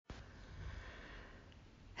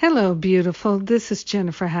Hello, beautiful. This is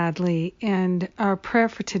Jennifer Hadley, and our prayer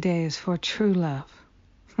for today is for true love.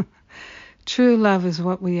 True love is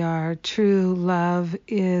what we are. True love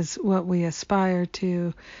is what we aspire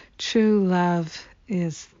to. True love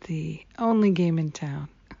is the only game in town.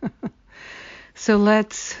 So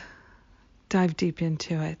let's dive deep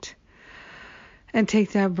into it and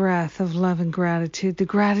take that breath of love and gratitude. The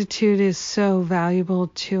gratitude is so valuable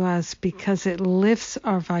to us because it lifts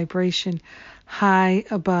our vibration high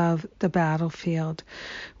above the battlefield.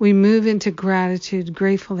 We move into gratitude,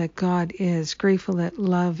 grateful that God is, grateful that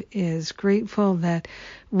love is, grateful that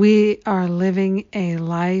we are living a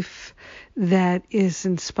life that is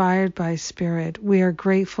inspired by Spirit. We are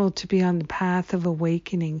grateful to be on the path of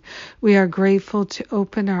awakening. We are grateful to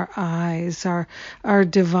open our eyes, our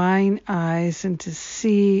divine eyes, and to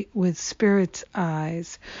see with Spirit's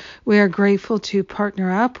eyes. We are grateful to partner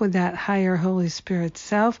up with that higher Holy Spirit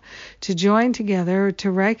self, to join together, to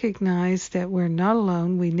recognize that we're not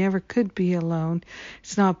alone. We never could be alone.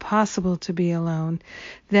 It's not possible to be alone.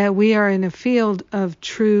 That we are in a field of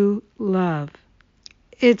true love.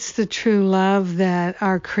 It's the true love that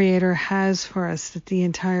our Creator has for us, that the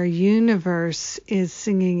entire universe is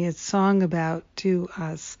singing its song about to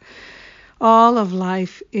us. All of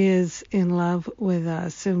life is in love with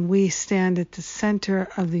us, and we stand at the center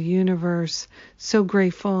of the universe, so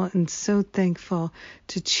grateful and so thankful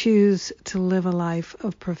to choose to live a life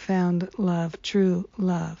of profound love, true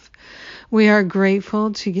love. We are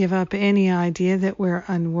grateful to give up any idea that we're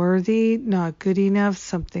unworthy, not good enough,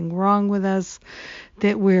 something wrong with us,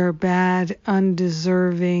 that we're bad,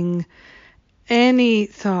 undeserving, any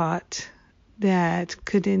thought that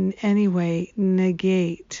could in any way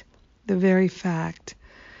negate the very fact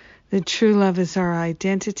that true love is our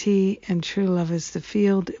identity and true love is the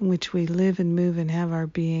field in which we live and move and have our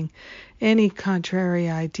being. Any contrary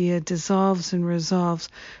idea dissolves and resolves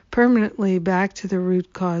permanently back to the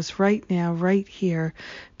root cause right now, right here,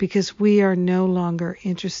 because we are no longer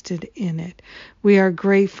interested in it. We are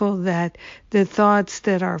grateful that the thoughts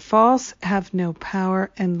that are false have no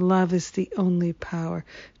power, and love is the only power.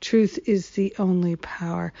 Truth is the only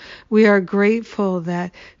power. We are grateful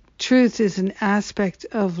that truth is an aspect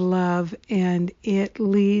of love, and it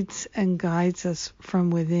leads and guides us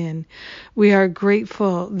from within. We are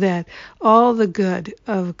grateful that all the good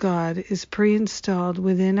of God is pre-installed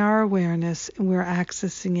within our awareness, and we're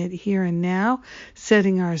accessing it here and now,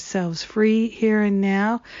 setting ourselves free here and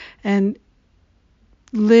now, and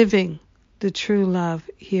living the true love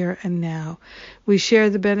here and now. We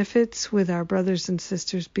share the benefits with our brothers and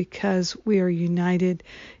sisters because we are united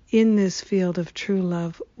in this field of true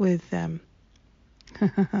love with them.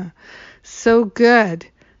 So good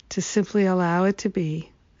to simply allow it to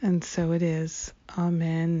be, and so it is.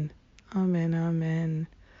 Amen. Amen. Amen.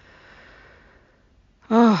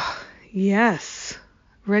 Oh, yes.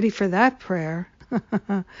 Ready for that prayer.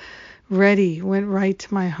 Ready. Went right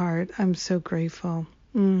to my heart. I'm so grateful.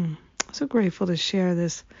 So grateful to share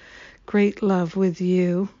this great love with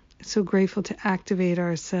you. So grateful to activate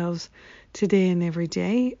ourselves today and every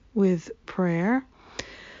day with prayer.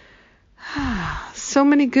 So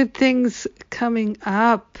many good things coming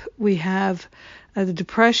up. We have the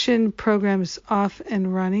depression program is off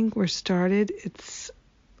and running. We're started. It's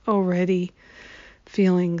already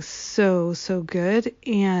feeling so good.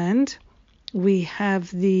 And we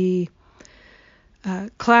have the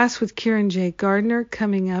class with Kieran J. Gardner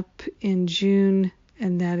coming up in June,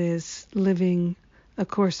 and that is Living A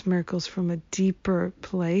Course in Miracles from a Deeper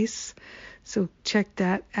Place. So check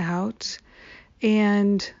that out.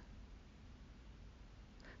 And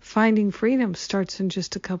Finding Freedom starts in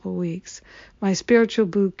just a couple weeks. My spiritual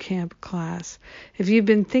boot camp class. If you've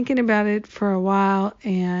been thinking about it for a while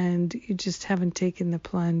and you just haven't taken the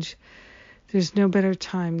plunge, there's no better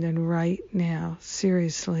time than right now.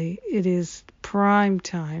 Seriously, it is prime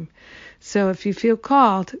time. So if you feel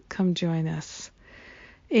called, come join us.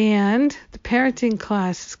 And the parenting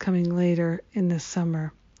class is coming later in the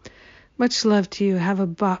summer. Much love to you. Have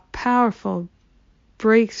a powerful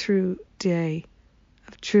breakthrough day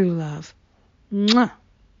of true love. Mwah.